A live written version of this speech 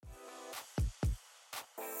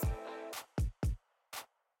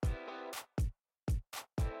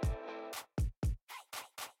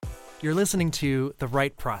You're listening to The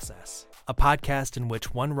Right Process, a podcast in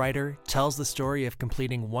which one writer tells the story of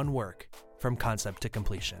completing one work from concept to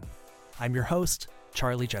completion. I'm your host,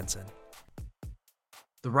 Charlie Jensen.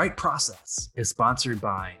 The Right Process is sponsored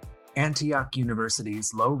by Antioch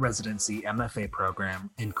University's low residency MFA program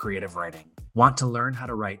in creative writing. Want to learn how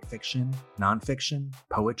to write fiction, nonfiction,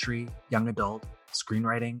 poetry, young adult,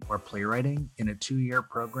 screenwriting, or playwriting in a 2-year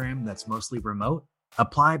program that's mostly remote?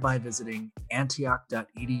 Apply by visiting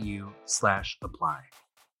antioch.edu/apply.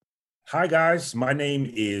 Hi guys, my name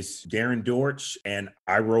is Darrin Dortch, and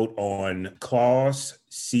I wrote on Claws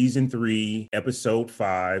Season 3, Episode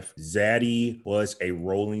 5, Zaddy Was a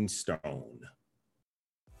Rolling Stone.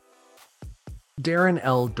 Darrin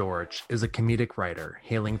L. Dortch is a comedic writer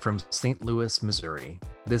hailing from St. Louis, Missouri.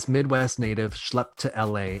 This Midwest native schlepped to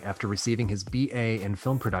LA after receiving his BA in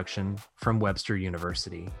film production from Webster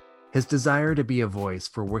University. His desire to be a voice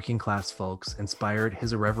for working-class folks inspired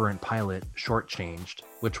his irreverent pilot, Shortchanged,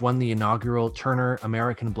 which won the inaugural Turner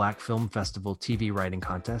American Black Film Festival TV writing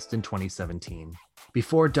contest in 2017.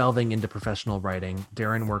 Before delving into professional writing,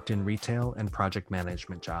 Darrin worked in retail and project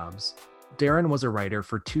management jobs. Darrin was a writer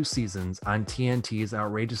for 2 seasons on TNT's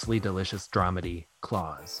outrageously delicious dramedy,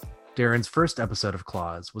 Claws. Darrin's first episode of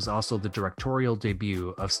Claws was also the directorial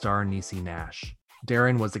debut of star Niecy Nash.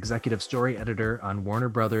 Darrin was executive story editor on Warner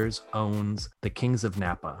Brothers' owns The Kings of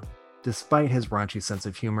Napa. Despite his raunchy sense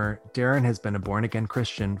of humor, Darrin has been a born-again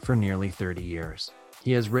Christian for nearly 30 years.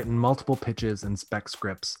 He has written multiple pitches and spec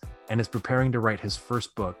scripts and is preparing to write his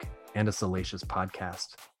first book and a salacious podcast.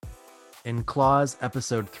 In Claws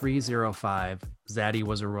episode 305, Zaddy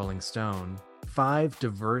Was a Rolling Stone, 5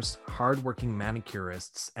 diverse, hardworking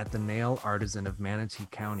manicurists at the Nail Artisan of Manatee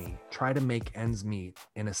County try to make ends meet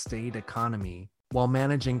in a staid economy while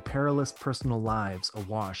managing perilous personal lives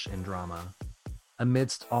awash in drama.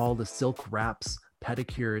 Amidst all the silk wraps,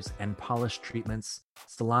 pedicures, and polish treatments,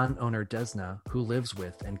 salon owner Desna, who lives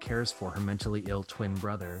with and cares for her mentally ill twin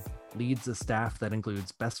brother, leads a staff that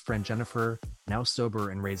includes best friend Jennifer, now sober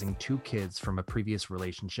and raising 2 kids from a previous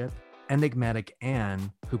relationship, enigmatic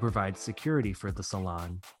Anne, who provides security for the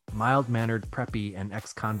salon, mild-mannered preppy and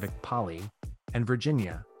ex-convict Polly, and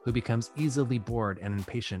Virginia, who becomes easily bored and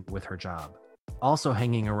impatient with her job. Also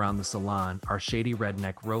hanging around the salon are shady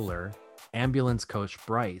redneck Roller, ambulance coach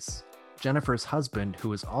Bryce, Jennifer's husband,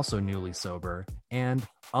 who is also newly sober, and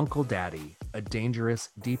Uncle Daddy, a dangerous,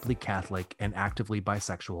 deeply Catholic, and actively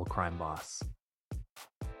bisexual crime boss.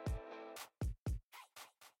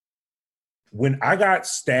 When I got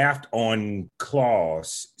staffed on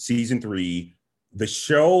Claws Season 3, the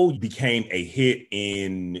show became a hit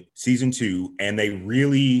in Season 2, and they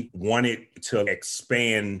really wanted to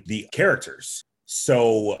expand the characters.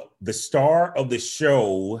 So the star of the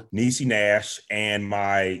show, Niecy Nash, and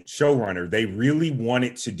my showrunner, they really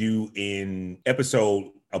wanted to do an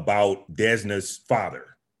episode about Desna's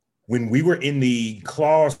father. When we were in the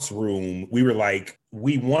Claws room, we were like,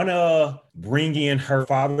 we want to bring in her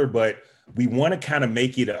father, but we want to kind of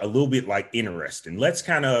make it a little bit like interesting. Let's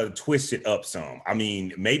kind of twist it up some. I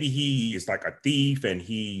mean, maybe he is like a thief and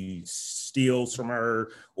he steals from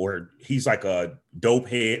her, or he's like a dope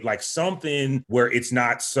head, like something where it's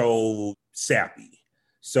not so sappy.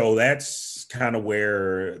 So that's kind of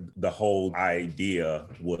where the whole idea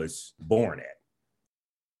was born at.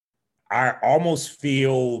 I almost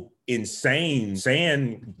feel insane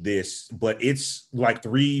saying this, but it's like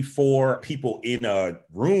 3-4 people in a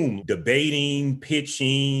room debating,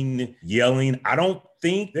 pitching, yelling. I don't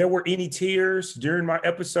think there were any tears during my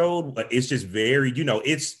episode, but it's just very,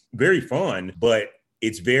 it's very fun, but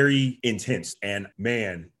it's very intense. And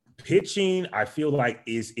man, pitching, I feel like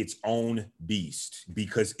is its own beast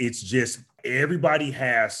because it's just, everybody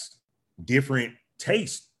has different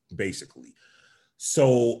tastes, basically.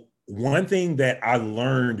 So one thing that I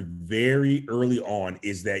learned very early on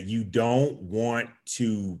is that you don't want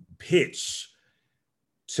to pitch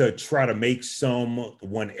to try to make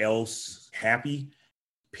someone else happy.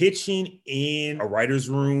 Pitching in a writer's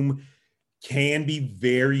room can be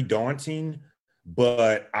very daunting,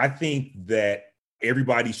 but I think that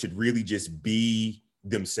everybody should really just be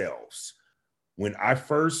themselves. When I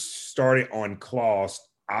first started on Claws,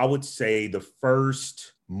 I would say the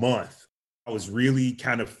first month, I was really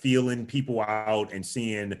kind of feeling people out and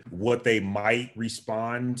seeing what they might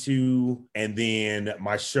respond to. And then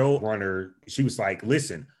my showrunner, she was like,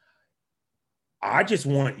 listen, I just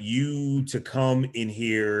want you to come in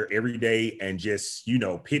here every day and just,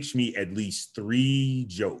 pitch me at least 3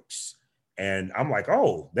 jokes. And I'm like,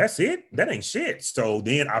 oh, that's it? That ain't shit. So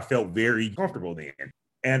then I felt very comfortable then.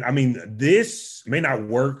 And I mean, this may not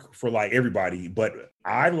work for like everybody, but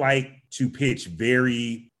I like to pitch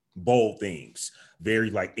very bold things, very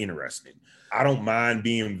like interesting. I don't mind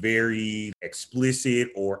being very explicit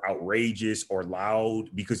or outrageous or loud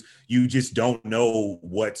because you just don't know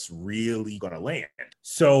what's really going to land.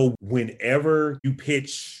 So whenever you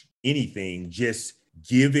pitch anything, just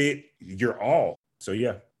give it your all. So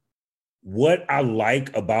yeah. What I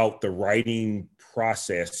like about the writing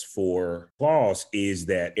process for Claws is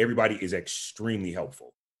that everybody is extremely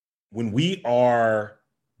helpful. When we are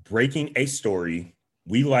breaking a story,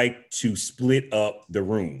 we like to split up the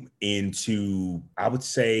room into, I would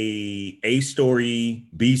say, A story,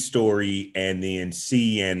 B story, and then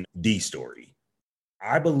C and D story.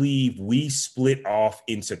 I believe we split off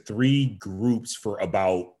into 3 groups for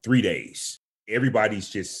about 3 days. Everybody's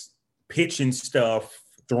just pitching stuff,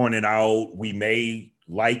 throwing it out. We may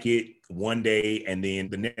like it one day and then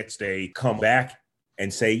the next day come back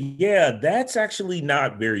and say, yeah, that's actually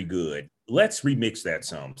not very good. Let's remix that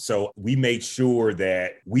some. So we made sure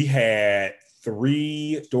that we had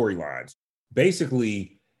 3 storylines.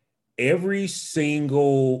 Basically, every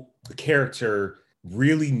single character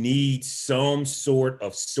really needs some sort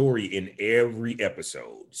of story in every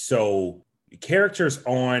episode. So characters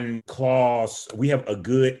on Claws, we have a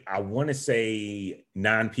good, I want to say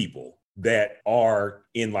 9 people that are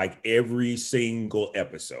in like every single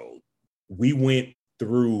episode. We went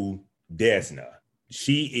through Desna.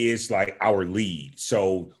 She is like our lead.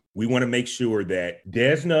 So we want to make sure that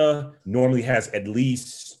Desna normally has at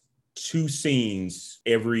least 2 scenes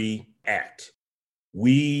every act.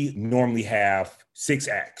 We normally have 6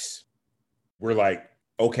 acts. We're like,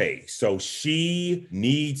 okay, so she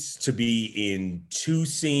needs to be in 2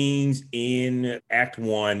 scenes in act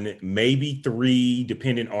 1, maybe 3,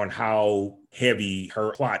 depending on how heavy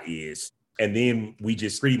her plot is. And then we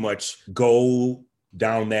just pretty much go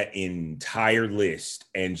down that entire list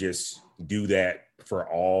and just do that for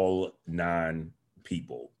all 9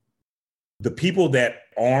 people. The people that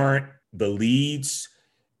aren't the leads,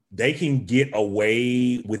 they can get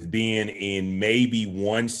away with being in maybe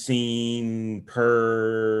 1 scene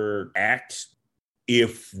per act.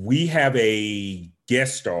 If we have a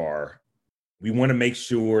guest star, we want to make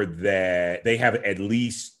sure that they have at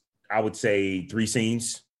least, I would say, 3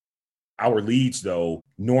 scenes. Our leads, though,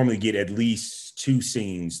 normally get at least 2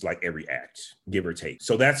 scenes like every act, give or take.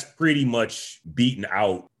 So that's pretty much beating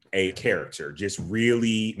out a character, just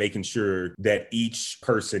really making sure that each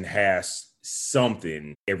person has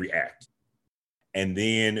something every act. And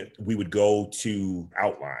then we would go to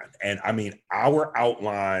outline. And I mean, our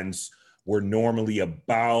outlines were normally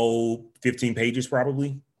about 15 pages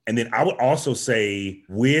probably. And then I would also say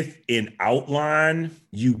with an outline,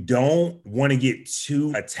 you don't want to get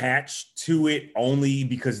too attached to it only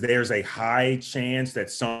because there's a high chance that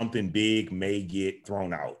something big may get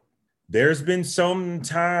thrown out. There's been some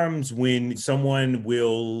times when someone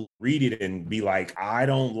will read it and be like, I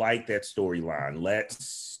don't like that storyline.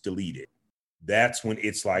 Let's delete it. That's when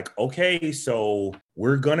it's like, okay, so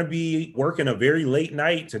we're going to be working a very late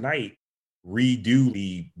night tonight. Redo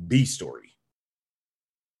the B story.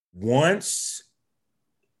 Once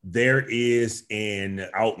there is an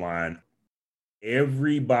outline,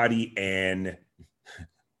 everybody and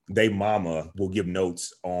they mama will give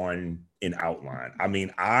notes on an outline. I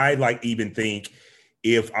mean, I like even think,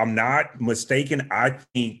 if I'm not mistaken, I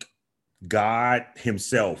think God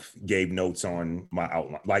himself gave notes on my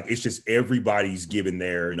outline. Like, it's just everybody's giving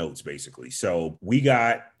their notes basically. So we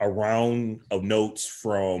got a round of notes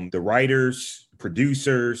from the writers,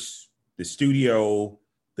 producers, the studio,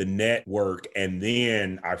 the network, and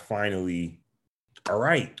then I finally, all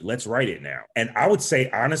right, let's write it now. And I would say,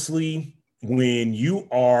 honestly, when you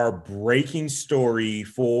are breaking story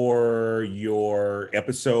for your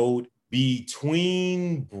episode,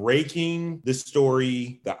 between breaking the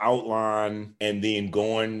story, the outline, and then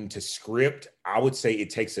going to script, I would say it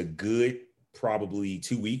takes a good probably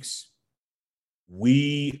 2 weeks.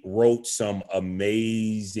 We wrote some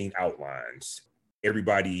amazing outlines.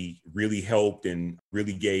 Everybody really helped and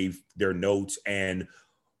really gave their notes. And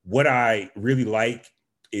what I really like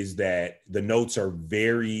is that the notes are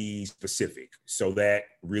very specific. So that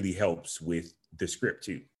really helps with the script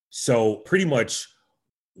too. So pretty much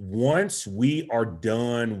once we are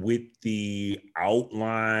done with the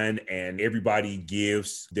outline and everybody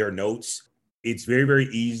gives their notes, it's very, very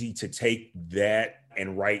easy to take that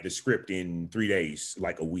and write the script in 3 days,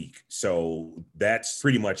 like a week. So that's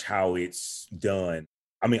pretty much how it's done.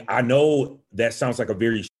 I mean, I know that sounds like a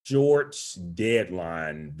very short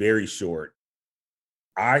deadline, very short.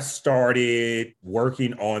 I started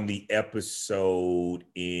working on the episode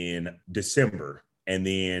in December and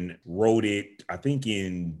then wrote it, I think,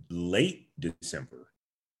 in late December.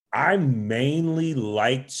 I mainly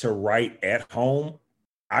like to write at home.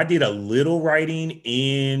 I did a little writing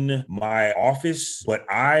in my office, but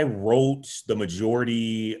I wrote the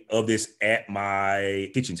majority of this at my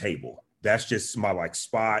kitchen table. That's just my like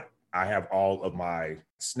spot. I have all of my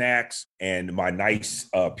snacks and my nice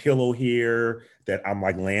pillow here that I'm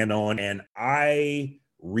like laying on. And I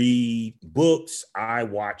read books. I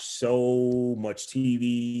watch so much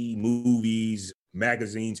TV, movies,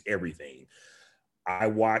 magazines, everything. I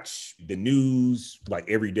watch the news like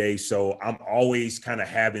every day. So I'm always kind of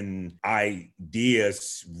having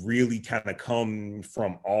ideas really kind of come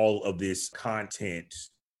from all of this content.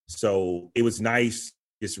 So it was nice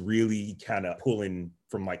just really kind of pulling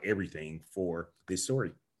from like everything for this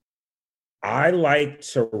story. I like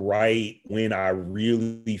to write when I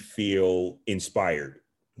really feel inspired,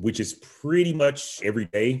 which is pretty much every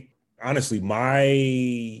day. Honestly,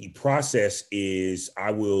 my process is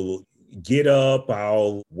I will get up,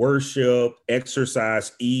 I'll worship,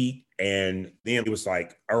 exercise, eat. And then it was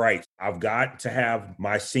like, all right, I've got to have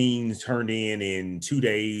my scenes turned in 2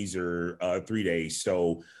 days or 3 days.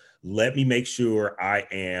 So let me make sure I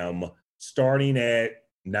am starting at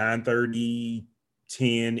 9:30,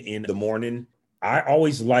 10 in the morning. I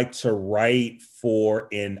always like to write for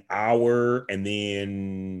an hour and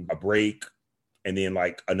then a break and then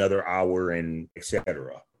like another hour and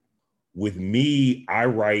etc. With me, I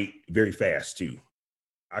write very fast too.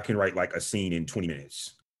 I can write like a scene in 20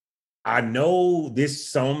 minutes. I know this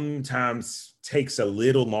sometimes takes a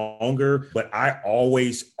little longer, but I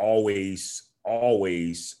always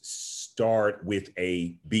start with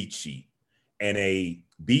a beat sheet. And a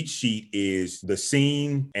beat sheet is the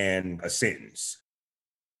scene and a sentence.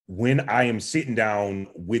 When I am sitting down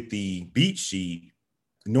with the beat sheet,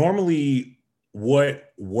 normally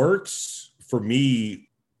what works for me,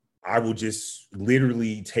 I will just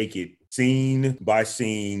literally take it scene by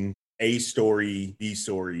scene, A story, B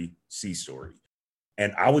story, C story.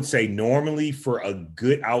 And I would say normally for a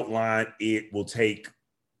good outline, it will take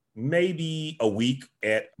maybe a week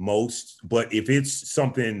at most. But if it's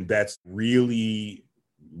something that's really,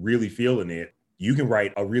 really feeling it, you can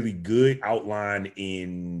write a really good outline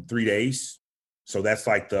in 3 days. So that's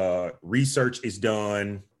like the research is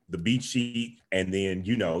done, the beat sheet, and then,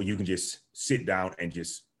 you can just sit down and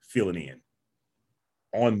just fill it in.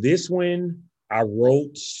 On this one, I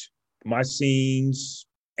wrote my scenes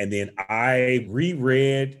and then I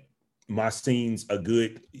reread my scenes a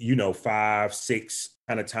good, 5, 6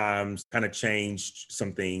 kind of times, kind of changed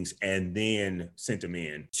some things and then sent them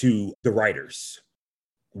in to the writers.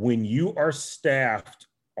 When you are staffed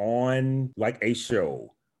on like a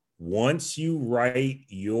show, once you write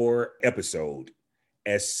your episode,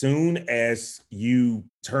 as soon as you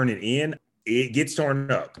turn it in, it gets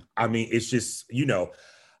turned up. I mean, it's just,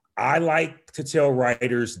 I like to tell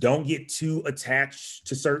writers don't get too attached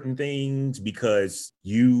to certain things because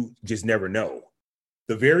you just never know.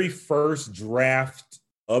 The very first draft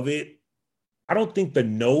of it, I don't think the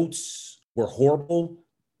notes were horrible,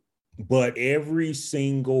 but every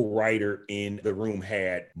single writer in the room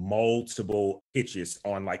had multiple pitches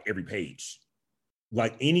on like every page.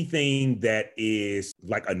 Like anything that is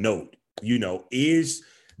like a note, is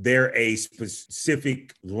there a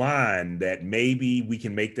specific line that maybe we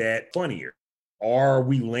can make that funnier? Are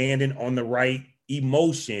we landing on the right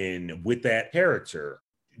emotion with that character?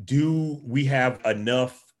 Do we have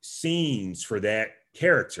enough scenes for that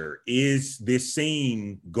character? Is this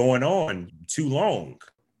scene going on too long?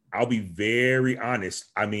 I'll be very honest.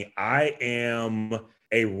 I mean, I am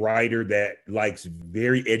a writer that likes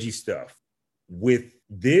very edgy stuff. With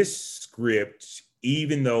this script,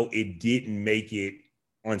 even though it didn't make it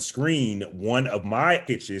on screen, one of my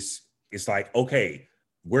pitches is like, okay,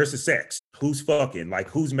 where's the sex? Who's fucking? Like,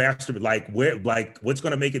 who's masturbating? Like, where? Like, what's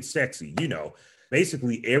gonna make it sexy?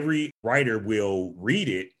 Basically, every writer will read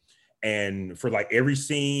it, and for like every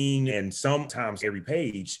scene and sometimes every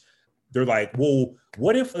page, they're like, well,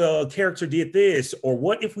 what if a character did this? Or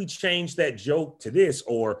what if we changed that joke to this?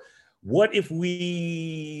 Or what if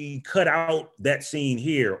we cut out that scene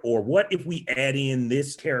here? Or what if we add in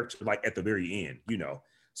this character like at the very end?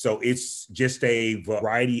 So it's just a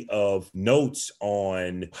variety of notes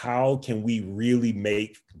on how can we really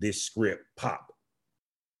make this script pop.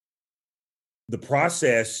 The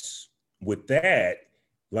process with that,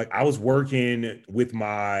 like I was working with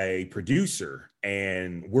my producer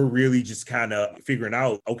and we're really just kind of figuring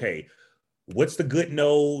out, okay, what's the good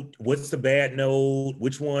note? What's the bad note?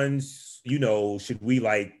 Which ones, should we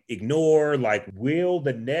like ignore? Like, will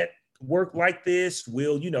the net work like this?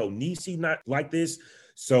 Will, Nisi not like this?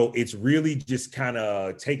 So it's really just kind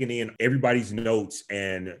of taking in everybody's notes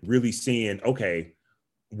and really seeing, okay,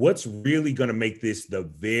 what's really going to make this the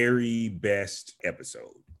very best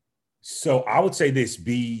episode? So I would say this: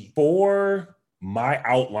 before my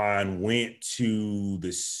outline went to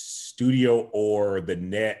the studio or the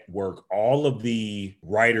network, all of the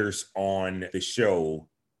writers on the show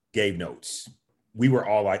gave notes. We were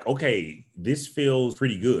all like, okay, this feels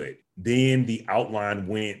pretty good. Then the outline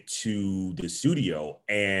went to the studio,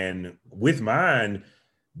 and with mine,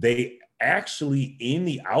 they actually, in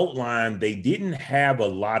the outline, they didn't have a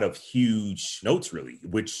lot of huge notes really,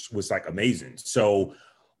 which was like amazing. So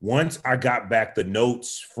once I got back the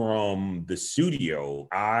notes from the studio,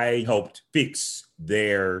 I helped fix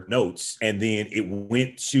their notes, and then it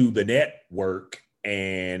went to the network.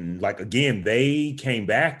 And like, again, they came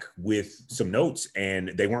back with some notes and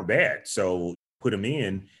they weren't bad. So put them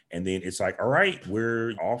in, and then it's like, all right,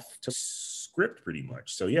 we're off to script pretty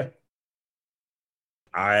much. So yeah,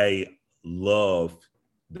 I love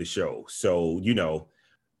the show. So,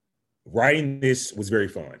 writing this was very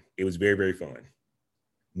fun. It was very, very fun.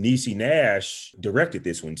 Niecy Nash directed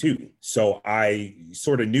this one too. So I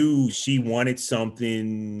sort of knew she wanted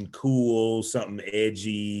something cool, something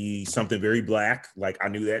edgy, something very Black. Like, I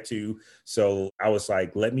knew that too. So I was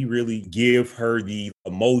like, let me really give her the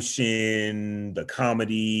emotion, the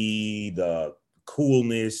comedy, the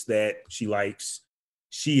coolness that she likes.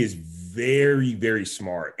 She is very, very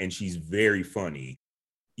smart and she's very funny.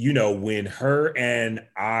 When her and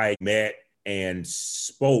I met and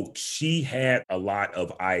spoke, she had a lot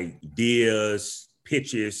of ideas,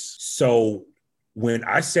 pitches. So when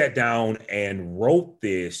I sat down and wrote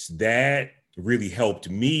this, that really helped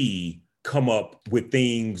me come up with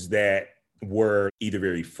things that were either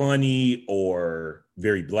very funny or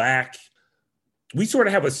very Black. We sort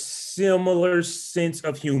of have a similar sense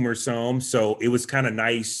of humor, so it was kind of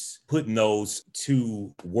nice putting those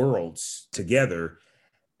two worlds together.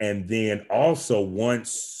 And then also,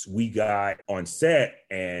 once we got on set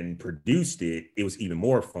and produced it, it was even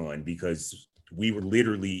more fun because we were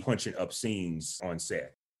literally punching up scenes on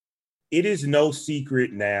set. It is no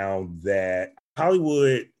secret now that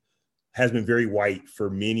Hollywood has been very white for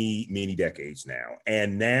many, many decades now.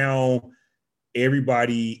 And now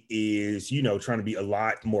everybody is, trying to be a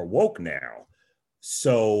lot more woke now.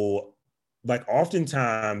 So, like,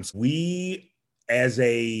 oftentimes we, as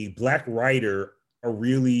a Black writer, are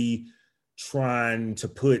really trying to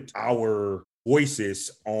put our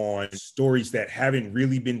voices on stories that haven't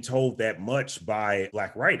really been told that much by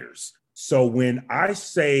Black writers. So when I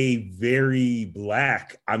say very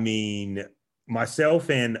Black, I mean,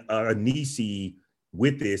 myself and Niecy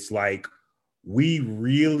with this, like, we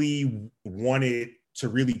really wanted to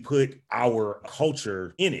really put our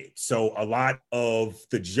culture in it. So a lot of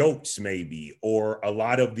the jokes maybe, or a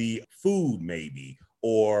lot of the food maybe,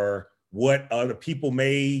 or what other people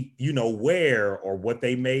may, wear, or what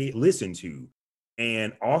they may listen to.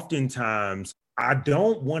 And oftentimes, I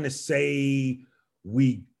don't want to say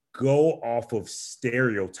we go off of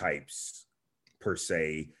stereotypes per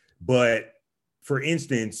se, but for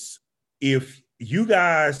instance, if you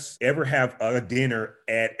guys ever have a dinner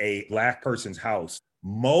at a Black person's house,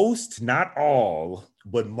 most, not all,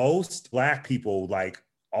 but most Black people like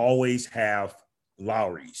always have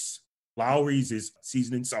Lowry's. Lowry's is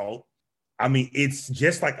seasoning salt. I mean, it's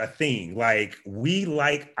just like a thing. Like, we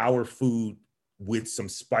like our food with some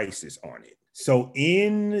spices on it. So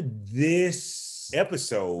in this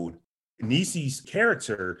episode, Niecy's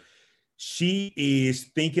character, she is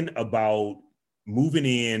thinking about moving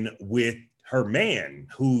in with her man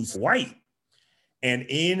who's white. And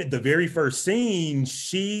in the very first scene,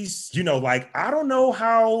 she's, like, I don't know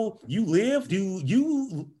how you live. Do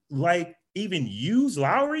you like even use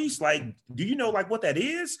Lowry's? Like, do you know like what that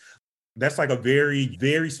is? That's like a very,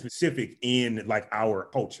 very specific in like our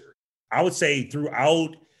culture. I would say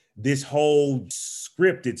throughout this whole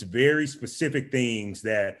script, it's very specific things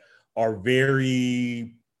that are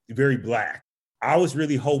very, very Black. I was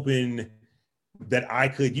really hoping that I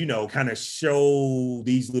could, kind of show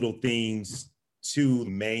these little things to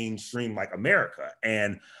mainstream like America.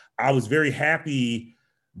 And I was very happy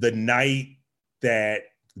the night that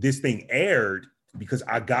this thing aired, because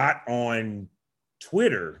I got on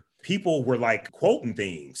Twitter, people were like quoting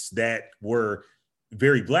things that were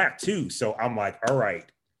very Black too. So I'm like, all right,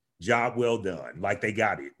 job well done. Like, they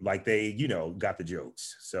got it. Like, they, got the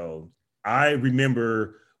jokes. So I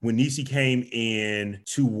remember when Niecy came in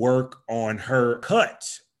to work on her cut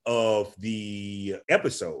of the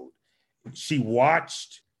episode, she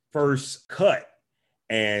watched first cut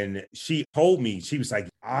and she told me, she was like,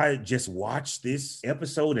 I just watched this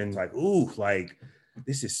episode and like, ooh, like,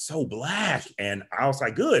 this is so Black. And I was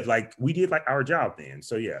like, good. Like, we did like our job then.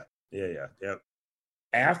 So yeah.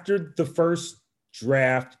 After the first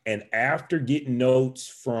draft and after getting notes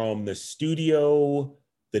from the studio,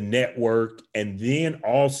 the network, and then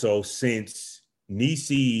also since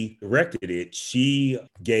Niecy directed it, she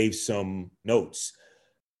gave some notes.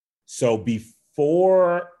 So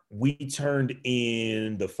before we turned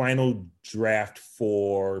in the final draft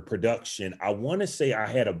for production, I want to say I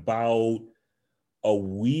had about a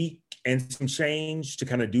week and some change to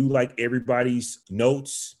kind of do like everybody's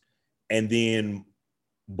notes. And then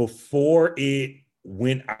before it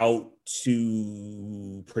went out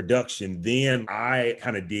to production, then I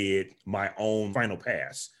kind of did my own final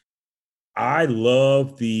pass. I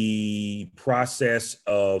love the process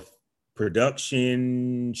of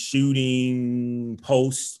production, shooting,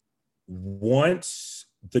 post. Once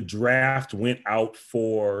the draft went out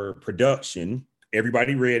for production,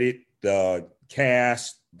 everybody read it, the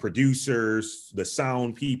cast, producers, the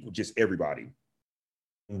sound people, just everybody.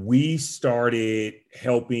 We started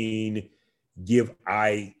helping give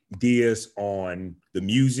ideas on the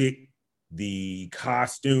music, the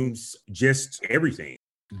costumes, just everything.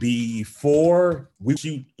 Before we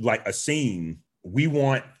shoot like a scene, we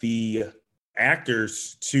want the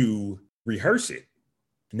actors to rehearse it.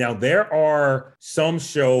 Now, there are some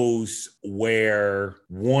shows where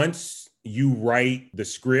once you write the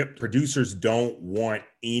script, producers don't want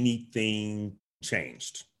anything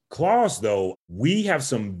changed. Claws, though, we have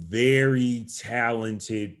some very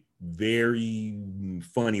talented, very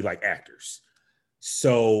funny like actors.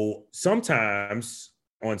 So sometimes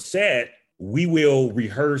on set, we will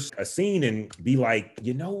rehearse a scene and be like,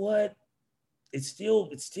 you know what? It's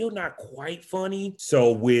still not quite funny.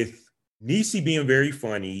 So with Niecy being very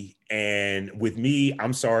funny, and with me,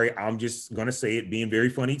 I'm sorry, I'm just gonna say it, being very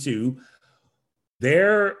funny too.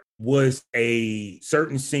 There was a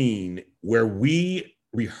certain scene where we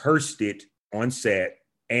rehearsed it on set,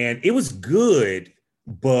 and it was good,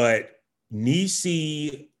 but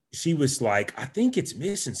Niecy, she was like, I think it's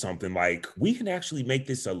missing something. Like, we can actually make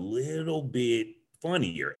this a little bit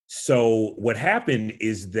funnier. So what happened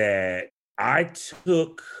is that I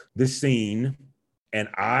took the scene and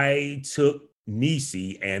I took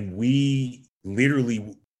Niecy, and we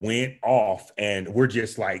literally went off and we're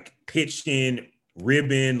just like pitching,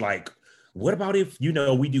 ribbon, like, what about if,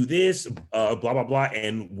 we do this, blah, blah, blah.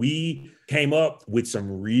 And we came up with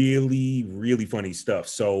some really, really funny stuff.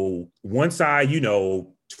 So once I,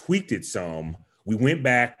 tweaked it some, we went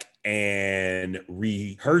back and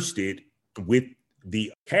rehearsed it with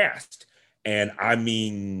the cast. And I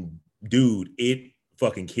mean, dude, it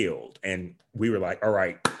fucking killed. And we were like, all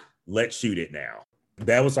right, let's shoot it now.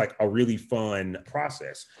 That was like a really fun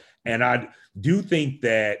process. And I do think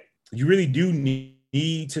that you really do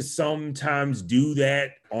need to sometimes do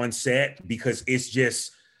that on set, because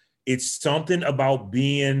it's something about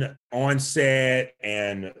being on set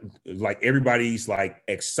and like everybody's like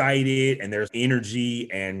excited and there's energy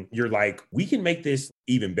and you're like, we can make this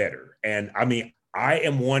even better. And I mean, I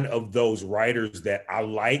am one of those writers that I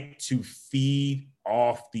like to feed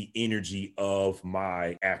off the energy of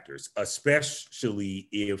my actors, especially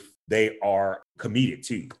if they are comedic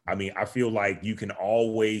too. I mean, I feel like you can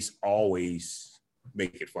always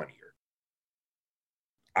make it funnier.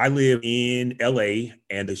 I live in LA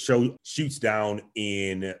and the show shoots down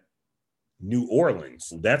in New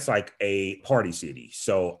Orleans. That's like a party city.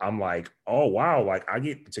 So I'm like, oh, wow, like I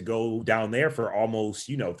get to go down there for almost,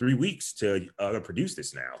 3 weeks to produce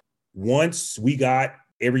this now. Once we got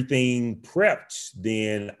everything prepped,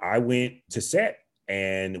 then I went to set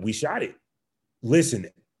and we shot it. Listen,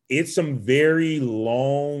 it's some very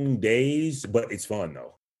long days, but it's fun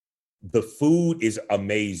though. The food is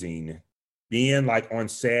amazing. Being like on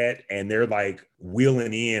set and they're like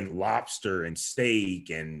wheeling in lobster and steak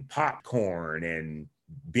and popcorn and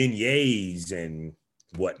beignets and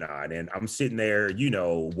whatnot. And I'm sitting there,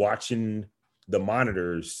 watching the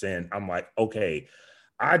monitors and I'm like, okay,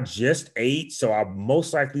 I just ate, so I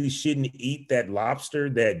most likely shouldn't eat that lobster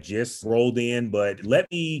that just rolled in, but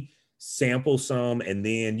let me sample some and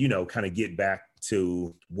then, kind of get back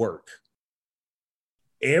to work.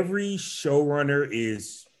 Every showrunner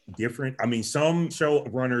is different. I mean, some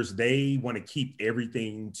showrunners, they want to keep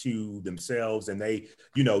everything to themselves and they,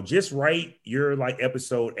 just write your like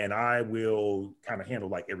episode and I will kind of handle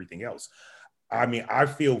like everything else. I mean, I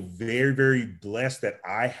feel very, very blessed that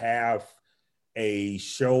I have a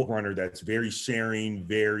showrunner that's very sharing,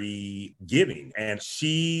 very giving. And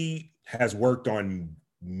she has worked on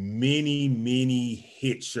many, many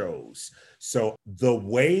hit shows. So the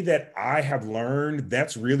way that I have learned,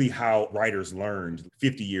 that's really how writers learned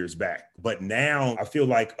 50 years back. But now I feel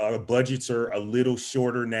like budgets are a little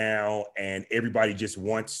shorter now, and everybody just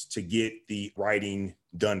wants to get the writing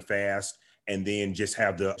done fast and then just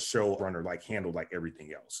have the showrunner like handle like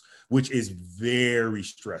everything else, which is very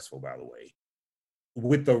stressful, by the way.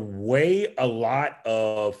 With the way a lot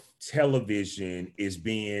of television is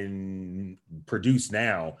being produced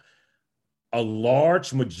now, a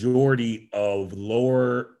large majority of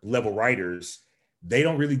lower level writers, they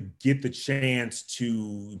don't really get the chance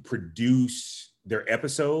to produce their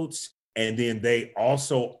episodes. And then they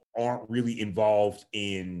also aren't really involved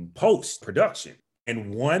in post production.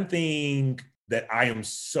 And one thing that I am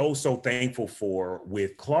so thankful for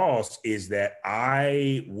with Klaus is that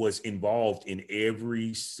I was involved in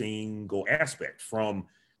every single aspect, from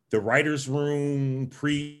the writer's room,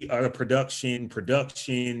 production,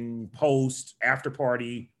 post, after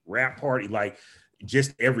party, wrap party, like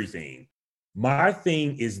just everything. My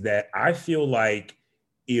thing is that I feel like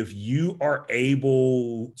if you are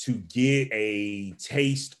able to get a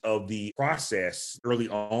taste of the process early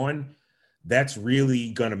on, that's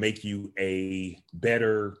really going to make you a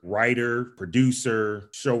better writer, producer,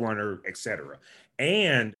 showrunner, etc.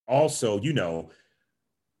 And also,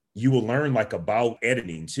 you will learn like about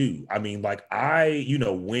editing too. I mean, like I,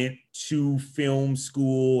 went to film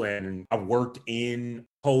school and I worked in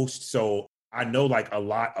post. So I know like a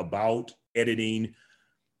lot about editing,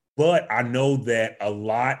 but I know that a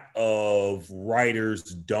lot of writers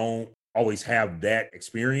don't always have that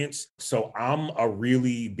experience. So I'm a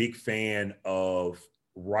really big fan of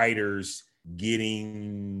writers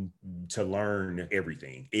getting to learn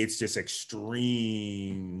everything. It's just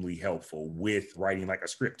extremely helpful with writing like a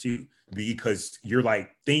script too, because you're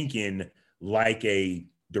like thinking like a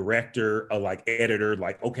director, a like editor,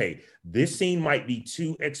 like, okay, this scene might be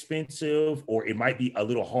too expensive, or it might be a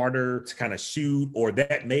little harder to kind of shoot, or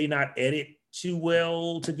that may not edit too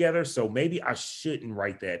well together. So maybe I shouldn't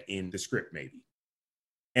write that in the script, maybe.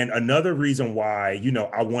 And another reason why,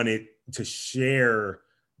 I wanted to share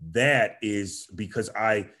that is because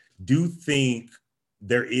I do think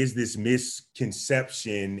there is this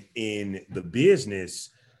misconception in the business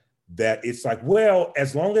that it's like, well,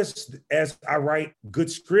 as long as I write good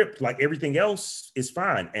script, like everything else is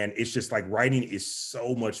fine. And it's just like writing is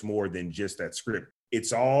so much more than just that script.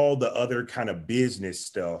 It's all the other kind of business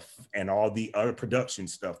stuff and all the other production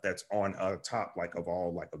stuff that's on top, like of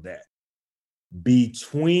all like of that.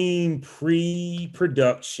 Between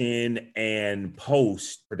pre-production and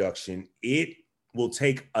post-production, it will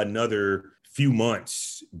take another few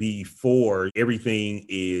months before everything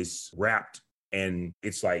is wrapped. And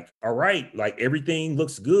it's like, all right, like everything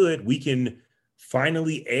looks good. We can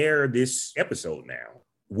finally air this episode now.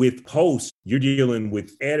 With post, you're dealing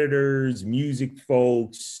with editors, music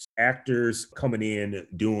folks, actors coming in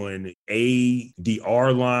doing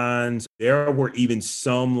ADR lines. There were even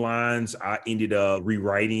some lines I ended up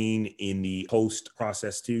rewriting in the post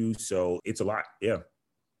process too. So it's a lot. Yeah.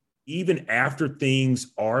 Even after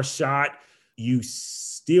things are shot, you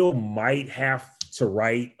still might have to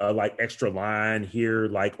write a like extra line here,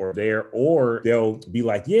 like, or there, or they'll be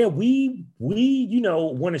like, yeah, we,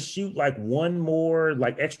 want to shoot like one more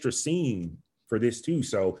like extra scene for this too.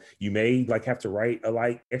 So you may like have to write a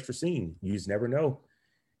like extra scene. You just never know.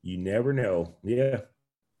 You never know. Yeah.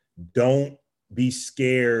 Don't be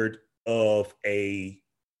scared of a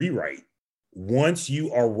rewrite. Once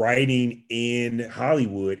you are writing in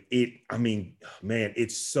Hollywood,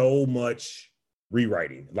 it's so much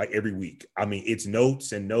rewriting like every week. I mean, it's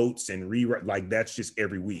notes and rewrite, like that's just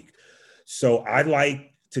every week. So I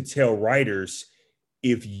like to tell writers,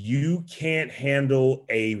 if you can't handle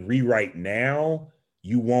a rewrite now,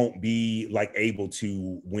 you won't be like able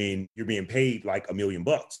to when you're being paid like $1 million,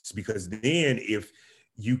 because then if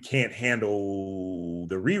you can't handle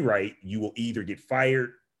the rewrite, you will either get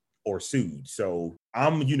fired or sued. So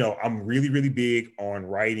I'm really, really big on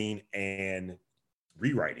writing and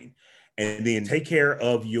rewriting. And then take care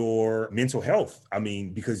of your mental health. I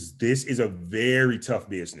mean, because this is a very tough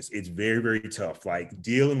business. It's very, very tough. Like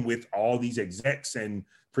dealing with all these execs and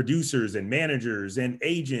producers and managers and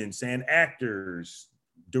agents and actors,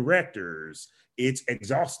 directors, it's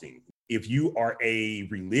exhausting. If you are a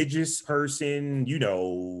religious person,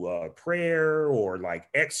 prayer or like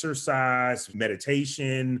exercise,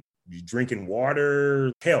 meditation, drinking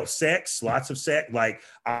water, hell, sex, lots of sex. Like,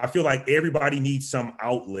 I feel like everybody needs some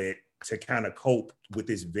outlet to kind of cope with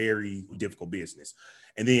this very difficult business.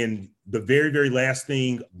 And then the very, very last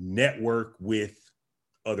thing, network with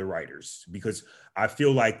other writers, because I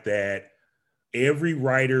feel like that every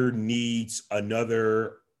writer needs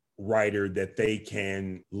another writer that they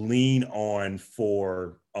can lean on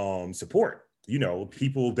for support. You know,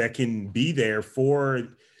 people that can be there for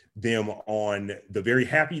them on the very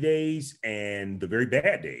happy days and the very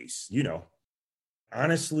bad days. You know,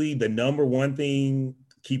 honestly, the number one thing,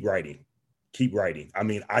 keep writing. Keep writing. I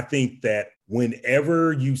mean, I think that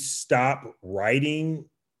whenever you stop writing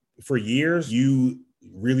for years, you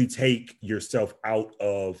really take yourself out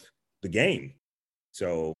of the game.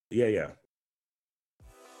 So, yeah.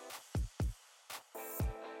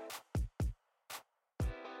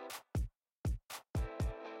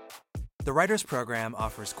 The Writers Program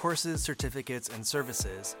offers courses, certificates, and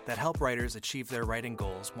services that help writers achieve their writing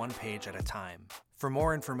goals one page at a time. For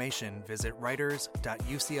more information, visit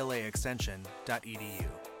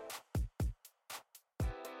writers.uclaextension.edu.